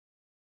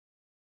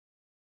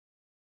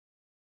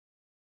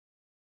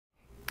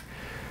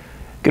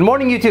Good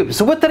morning, YouTube.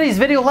 So with today's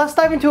video, let's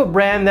dive into a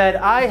brand that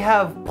I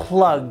have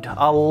plugged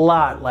a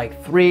lot,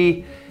 like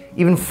 3,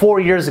 even 4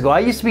 years ago. I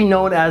used to be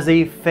known as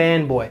a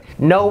fanboy.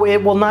 No, it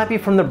will not be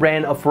from the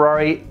brand of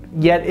Ferrari,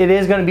 yet it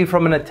is going to be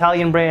from an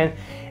Italian brand.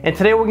 And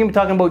today we're going to be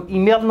talking about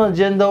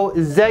Ermenegildo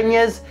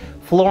Zegna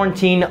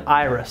Florentine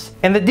Iris.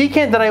 And the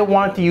decant that I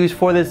wanted to use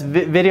for this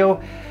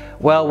video,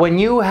 well, when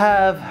you're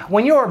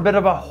a bit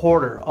of a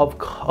hoarder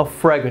of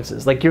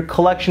fragrances, like your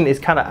collection is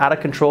kind of out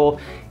of control,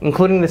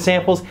 including the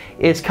samples,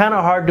 it's kind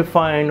of hard to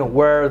find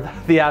where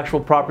the actual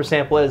proper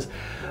sample is.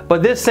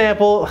 But this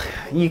sample,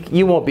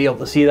 you won't be able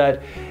to see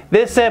that.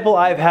 This sample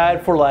I've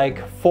had for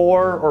like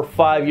 4 or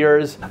 5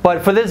 years.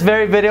 But for this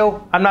very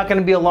video, I'm not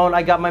gonna be alone.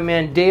 I got my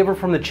man David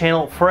from the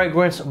channel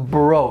Fragrance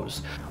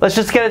Bros. Let's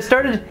just get it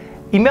started.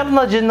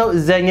 Ermenegildo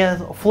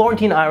Zegna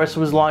Florentine Iris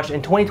was launched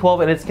in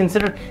 2012 and it's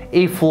considered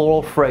a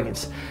floral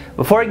fragrance.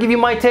 Before I give you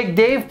my take,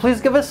 Dave, please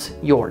give us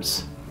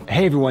yours.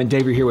 Hey everyone,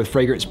 David here with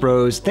Fragrance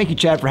Bros. Thank you,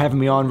 Chad, for having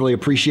me on. Really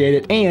appreciate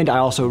it. And I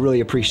also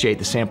really appreciate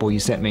the sample you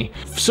sent me.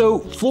 So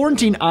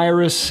Florentine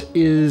Iris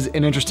is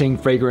an interesting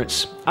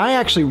fragrance. I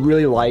actually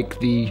really like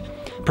the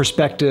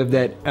perspective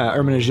that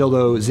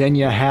Ermenegildo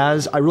Zegna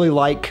has. I really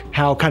like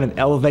how kind of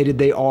elevated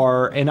they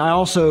are. And I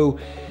also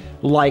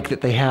like that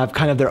they have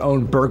kind of their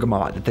own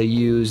bergamot that they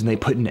use and they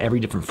put in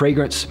every different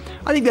fragrance.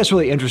 I think that's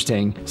really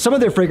interesting. Some of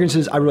their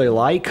fragrances I really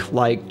like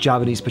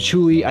Javanese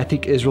Patchouli I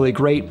think is really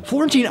great.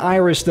 Florentine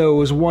Iris though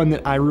was one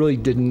that I really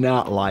did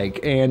not like,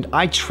 and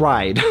I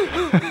tried.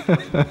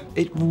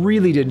 It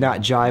really did not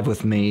jive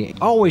with me.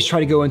 I always try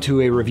to go into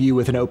a review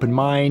with an open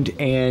mind,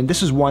 and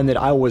this is one that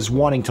I was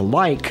wanting to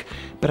like,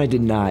 but I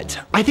did not.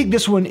 I think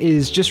this one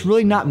is just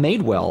really not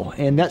made well,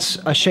 and that's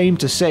a shame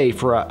to say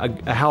for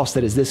a house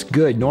that is this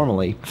good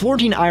normally.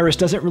 Florentine Iris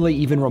doesn't really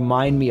even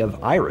remind me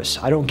of Iris.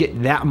 I don't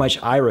get that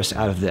much Iris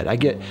out of it. I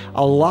get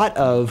a lot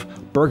of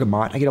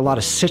bergamot, I get a lot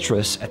of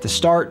citrus at the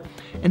start,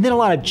 and then a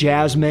lot of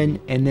jasmine,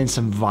 and then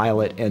some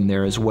violet in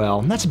there as well.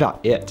 And that's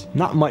about it.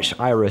 Not much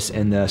Iris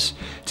in this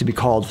to be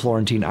called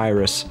Florentine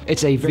Iris.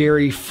 It's a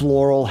very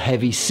floral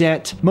heavy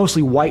scent,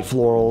 mostly white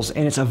florals,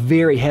 and it's a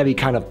very heavy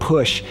kind of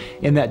push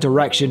in that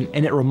direction,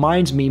 and it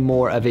reminds me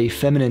more of a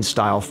feminine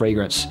style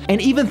fragrance.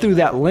 And even through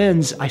that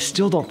lens, I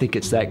still don't think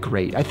it's that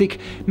great. I think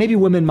maybe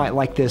women might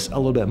like this a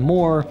little bit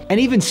more. And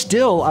even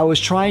still, I was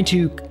trying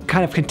to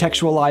kind of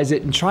contextualize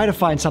it and try to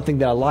find something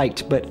that I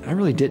liked, but I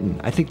really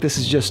didn't. I think this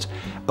is just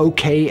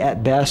okay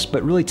at best,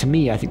 but really to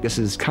me, I think this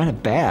is kind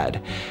of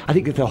bad. I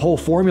think that the whole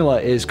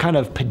formula is kind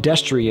of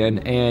pedestrian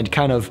and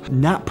kind of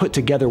not put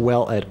together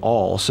well at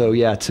all. So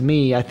yeah, to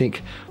me, I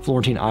think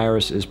Florentine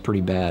Iris is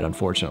pretty bad,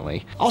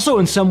 unfortunately. Also,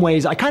 in some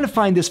ways, I kind of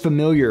find this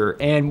familiar,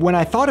 and when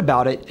I thought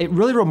about it, it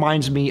really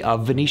reminds me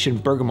of Venetian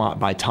Bergamot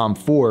by Tom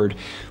Ford,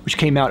 which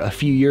came out a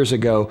few years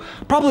ago.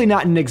 Probably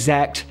not an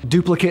exact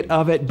duplicate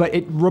of it, but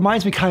it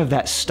reminds me kind of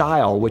that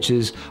style, which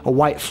is a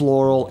white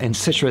floral and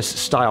citrus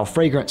style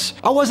fragrance.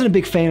 I wasn't a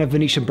big fan of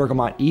Venetian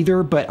Bergamot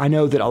either, but I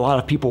know that a lot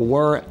of people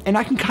were, and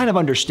I can kind of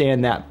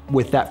understand that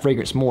with that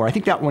fragrance more. I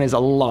think that one is a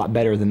lot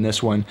better than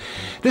this one.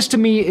 This to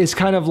me is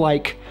kind of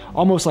like,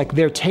 almost like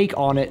their take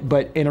on it,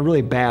 but in a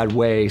really bad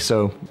way.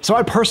 So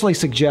I'd personally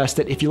suggest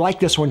that if you like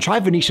this one, try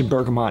Venetian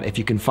Bergamot if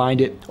you can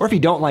find it, or if you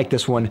don't like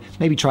this one,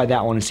 maybe try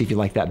that one and see if you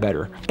like that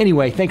better.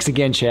 Anyway, thanks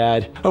again,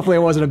 Chad. Hopefully I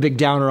wasn't a big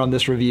downer on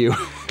this review.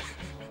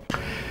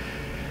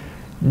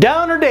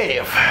 Downer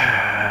Dave.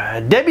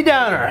 Debbie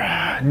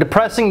Downer.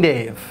 Depressing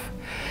Dave.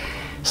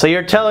 So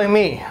you're telling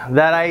me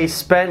that I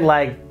spent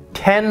like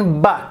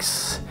 10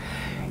 bucks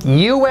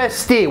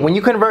USD. When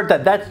you convert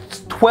that,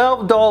 that's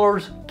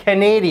 $12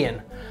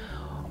 Canadian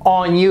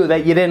on you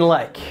that you didn't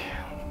like.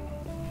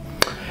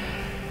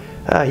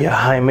 Yeah,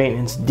 high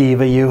maintenance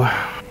diva you.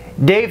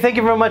 Dave, thank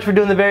you very much for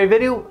doing the very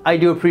video. I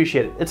do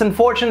appreciate it. It's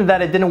unfortunate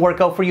that it didn't work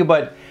out for you,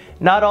 but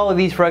not all of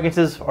these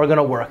fragrances are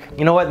gonna work.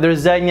 You know what?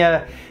 There's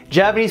Zegna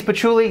Javanese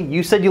Patchouli.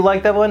 You said you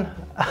liked that one.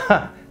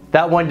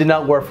 That one did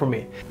not work for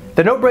me.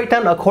 The note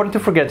breakdown, according to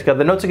Fragrantica,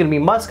 the notes are going to be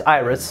musk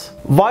iris,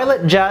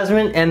 violet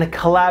jasmine, and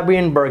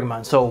Calabrian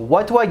bergamot. So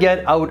what do I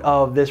get out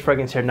of this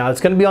fragrance here? Now it's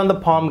going to be on the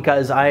palm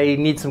because I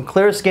need some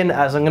clear skin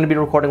as I'm going to be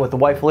recording with the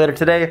wife later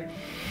today.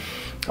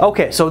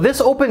 Okay, so this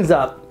opens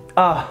up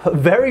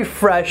very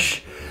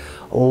fresh,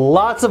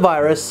 lots of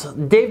iris.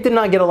 Dave did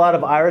not get a lot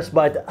of iris,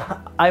 but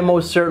I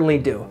most certainly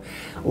do.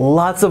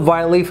 Lots of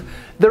violet leaf.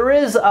 There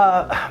is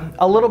a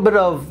little bit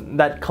of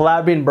that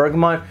Calabrian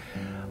bergamot,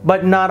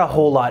 but not a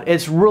whole lot.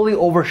 It's really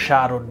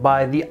overshadowed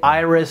by the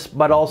iris,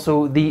 but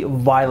also the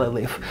violet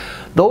leaf.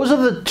 Those are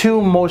the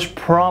two most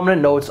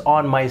prominent notes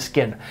on my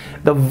skin.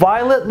 The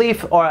violet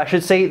leaf, or I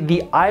should say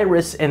the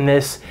iris in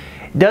this,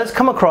 does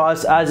come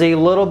across as a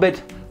little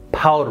bit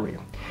powdery.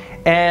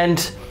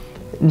 And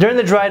during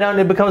the dry down,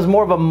 it becomes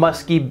more of a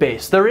musky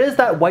base. There is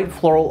that white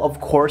floral,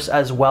 of course,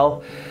 as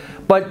well,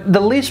 but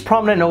the least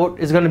prominent note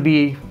is gonna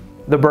be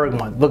the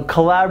bergamot, the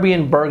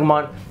Calabrian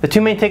bergamot. The two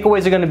main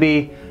takeaways are gonna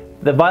be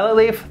the violet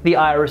leaf, the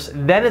iris,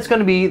 then it's going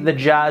to be the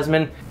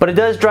jasmine, but it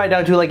does dry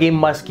down to like a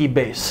musky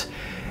base.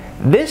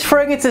 This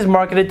fragrance is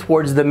marketed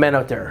towards the men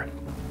out there.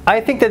 I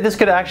think that this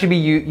could actually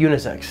be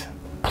unisex.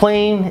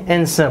 plain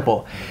and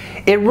simple.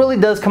 It really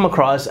does come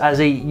across as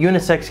a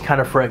unisex kind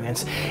of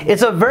fragrance.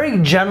 It's a very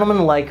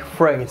gentleman-like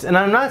fragrance, and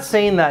I'm not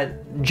saying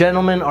that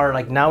gentlemen are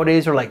like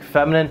nowadays or like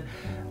feminine.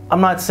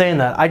 I'm not saying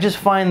that. I just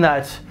find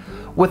that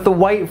with the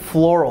white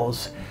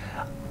florals,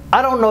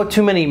 I don't know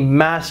too many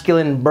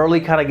masculine, burly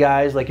kind of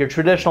guys, like your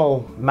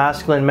traditional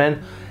masculine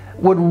men,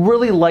 would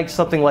really like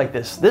something like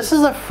this. This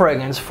is a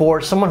fragrance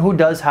for someone who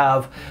does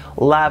have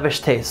lavish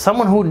taste,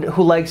 someone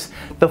who likes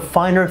the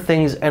finer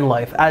things in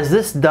life, as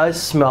this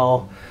does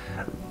smell,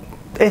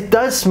 it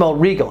does smell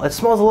regal. It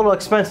smells a little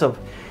expensive.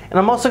 And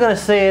I'm also gonna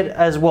say it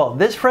as well.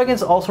 This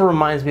fragrance also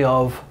reminds me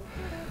of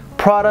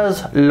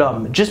Prada's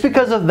L'Homme, just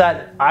because of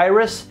that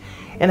iris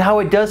and how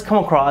it does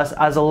come across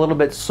as a little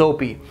bit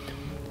soapy.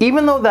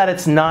 Even though that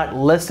it's not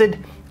listed,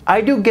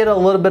 I do get a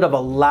little bit of a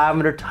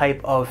lavender type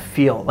of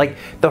feel, like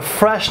the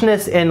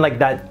freshness and like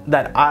that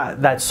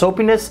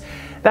soapiness.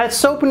 That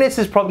soapiness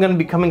is probably going to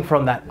be coming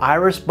from that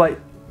iris, but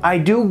I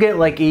do get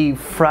like a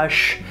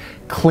fresh,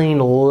 clean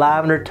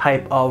lavender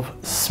type of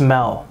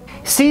smell.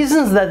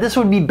 Seasons that this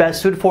would be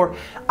best suited for,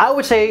 I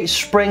would say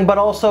spring, but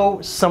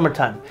also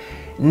summertime.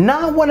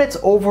 Not when it's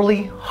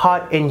overly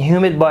hot and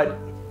humid, but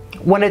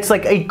when it's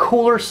like a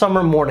cooler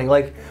summer morning,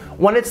 like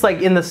when it's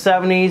like in the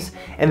 70s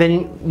and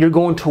then you're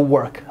going to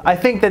work. I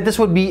think that this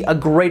would be a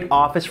great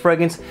office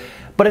fragrance,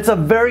 but it's a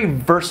very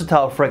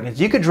versatile fragrance.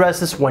 You could dress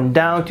this one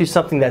down to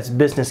something that's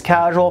business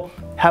casual,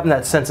 having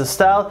that sense of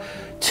style,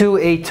 to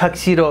a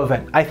tuxedo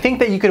event. I think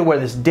that you could wear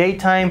this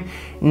daytime,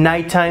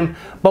 nighttime,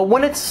 but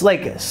when it's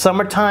like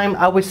summertime,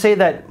 I would say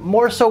that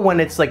more so when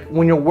it's like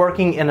when you're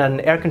working in an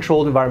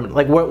air-controlled environment,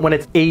 like when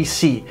it's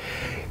AC.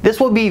 This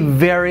will be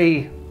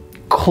very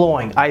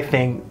cloying, I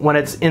think, when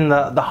it's in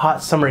the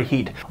hot summer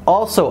heat.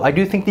 Also, I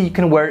do think that you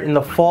can wear it in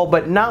the fall,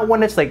 but not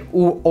when it's like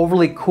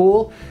overly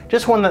cool.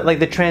 Just when like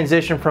the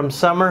transition from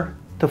summer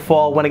to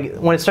fall, when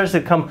it starts to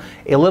become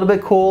a little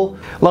bit cool.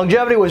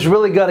 Longevity was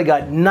really good. I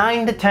got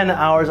 9 to 10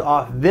 hours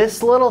off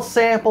this little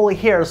sample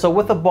here. So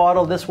with a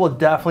bottle, this will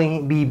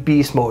definitely be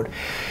beast mode.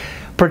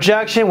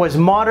 Projection was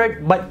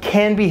moderate, but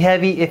can be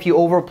heavy if you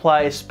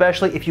overapply,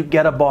 especially if you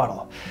get a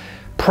bottle.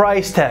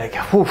 Price tag,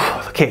 whew,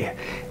 okay,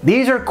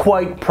 these are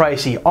quite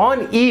pricey.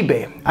 On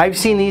eBay, I've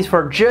seen these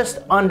for just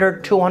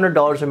under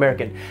 $200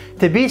 American.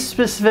 To be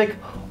specific,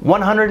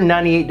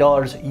 $198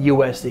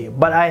 USD.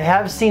 But I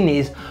have seen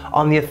these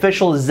on the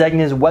official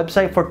Zegna's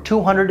website for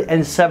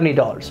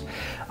 $270.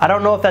 I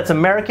don't know if that's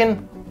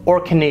American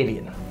or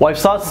Canadian. Wife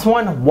saw this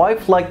one.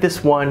 Wife liked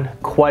this one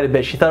quite a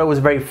bit. She thought it was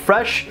very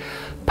fresh,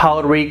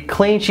 powdery,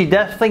 clean. She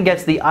definitely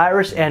gets the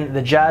iris and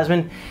the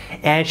jasmine,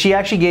 and she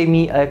actually gave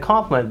me a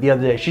compliment the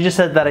other day. She just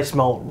said that I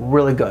smell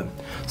really good.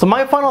 So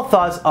my final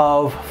thoughts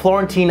of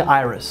Florentine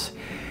Iris.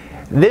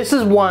 This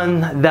is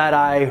one that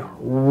I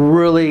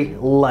really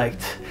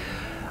liked,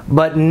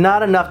 but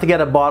not enough to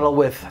get a bottle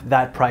with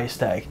that price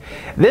tag.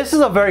 This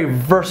is a very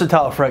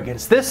versatile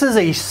fragrance. This is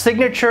a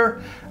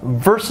signature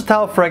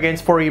versatile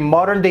fragrance for a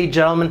modern day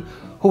gentleman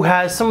who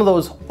has some of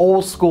those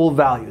old school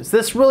values.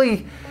 This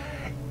really,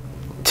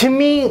 to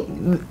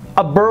me,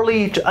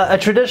 a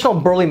traditional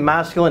burly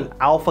masculine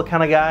alpha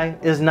kind of guy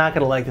is not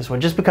gonna like this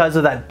one just because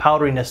of that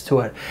powderiness to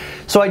it.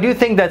 So I do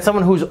think that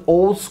someone who's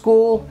old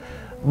school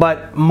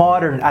but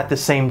modern at the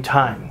same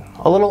time,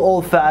 a little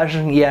old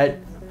fashioned yet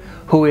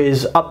who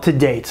is up to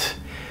date,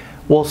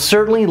 will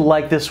certainly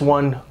like this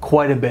one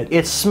quite a bit.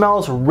 It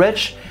smells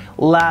rich,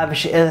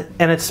 lavish, and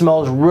it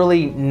smells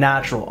really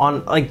natural.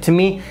 To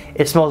me,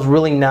 it smells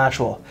really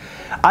natural.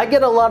 I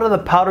get a lot of the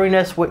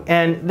powderiness,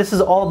 and this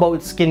is all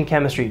about skin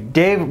chemistry.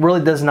 Dave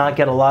really does not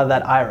get a lot of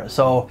that iris,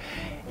 so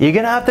you're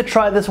gonna have to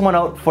try this one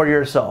out for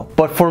yourself.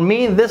 But for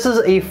me, this is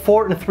a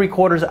 4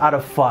 3/4 out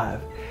of 5.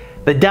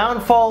 The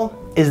downfall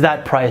is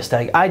that price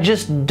tag. I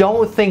just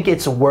don't think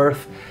it's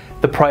worth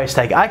the price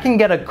tag. I can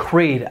get a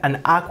Creed, an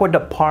Acqua di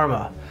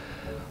Parma,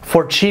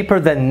 for cheaper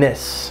than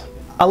this.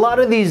 A lot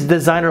of these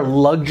designer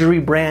luxury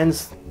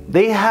brands,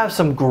 they have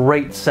some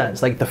great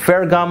scents, like the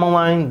Ferragamo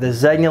line, the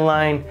Zegna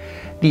line,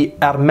 the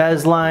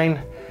Hermes line,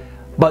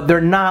 but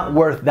they're not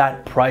worth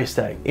that price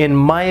tag. In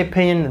my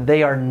opinion,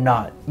 they are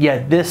not.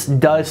 Yet this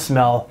does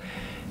smell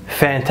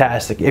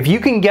fantastic. If you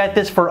can get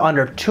this for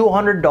under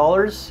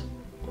 $200,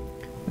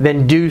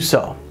 then do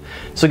so.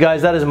 So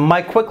guys, that is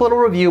my quick little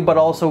review, but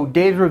also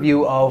Dave's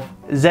review of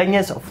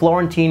Zegna's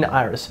Florentine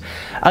Iris.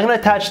 I'm going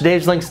to attach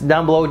Dave's links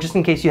down below just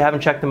in case you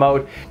haven't checked them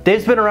out.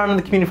 Dave's been around in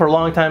the community for a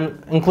long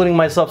time, including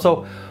myself,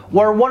 so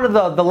we're one of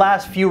the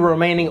last few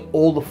remaining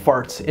old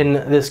farts in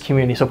this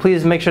community. So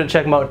please make sure to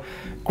check him out.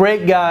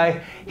 Great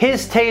guy.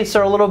 His tastes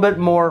are a little bit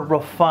more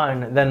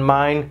refined than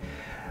mine.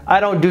 I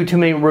don't do too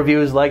many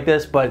reviews like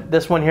this, but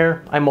this one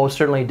here, I most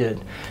certainly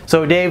did.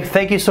 So Dave,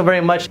 thank you so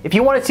very much. If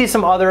you want to see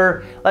some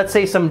other, let's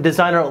say some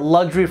designer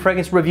luxury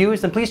fragrance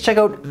reviews, then please check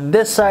out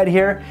this side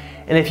here.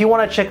 And if you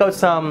want to check out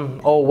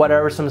some,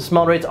 some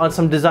smell rates on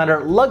some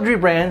designer luxury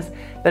brands,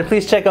 then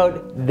please check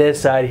out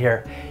this side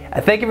here.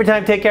 Thank you for your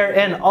time, take care,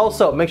 and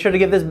also make sure to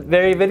give this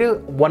very video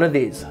one of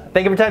these.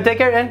 Thank you for your time, take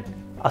care, and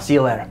I'll see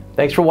you later.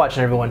 Thanks for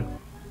watching, everyone.